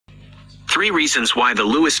3 reasons why the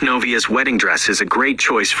Louis Novias wedding dress is a great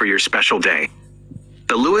choice for your special day.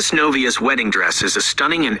 The Louis Novias wedding dress is a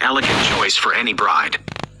stunning and elegant choice for any bride.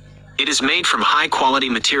 It is made from high-quality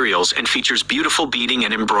materials and features beautiful beading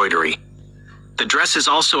and embroidery. The dress is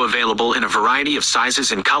also available in a variety of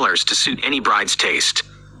sizes and colors to suit any bride's taste.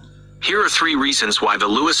 Here are 3 reasons why the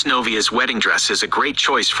Louis Novias wedding dress is a great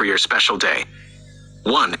choice for your special day.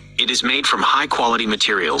 1. It is made from high-quality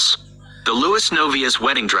materials. The Louis Novias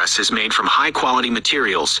wedding dress is made from high-quality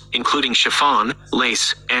materials, including chiffon,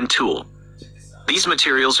 lace, and tulle. These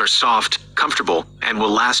materials are soft, comfortable, and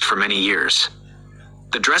will last for many years.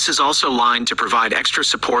 The dress is also lined to provide extra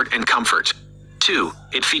support and comfort. 2.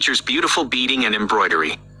 It features beautiful beading and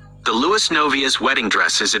embroidery. The Louis Novias wedding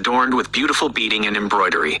dress is adorned with beautiful beading and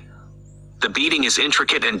embroidery. The beading is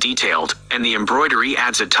intricate and detailed, and the embroidery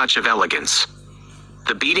adds a touch of elegance.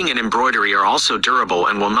 The beading and embroidery are also durable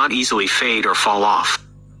and will not easily fade or fall off.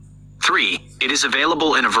 3. It is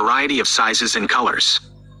available in a variety of sizes and colors.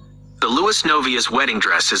 The Louis Novias wedding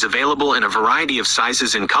dress is available in a variety of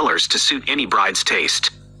sizes and colors to suit any bride's taste.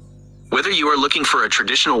 Whether you are looking for a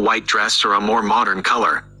traditional white dress or a more modern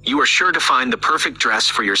color, you are sure to find the perfect dress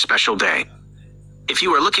for your special day. If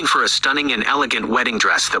you are looking for a stunning and elegant wedding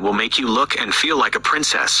dress that will make you look and feel like a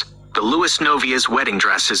princess, the Louis Novias wedding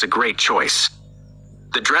dress is a great choice.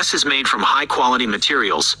 The dress is made from high-quality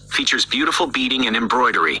materials, features beautiful beading and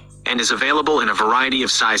embroidery, and is available in a variety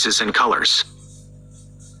of sizes and colors.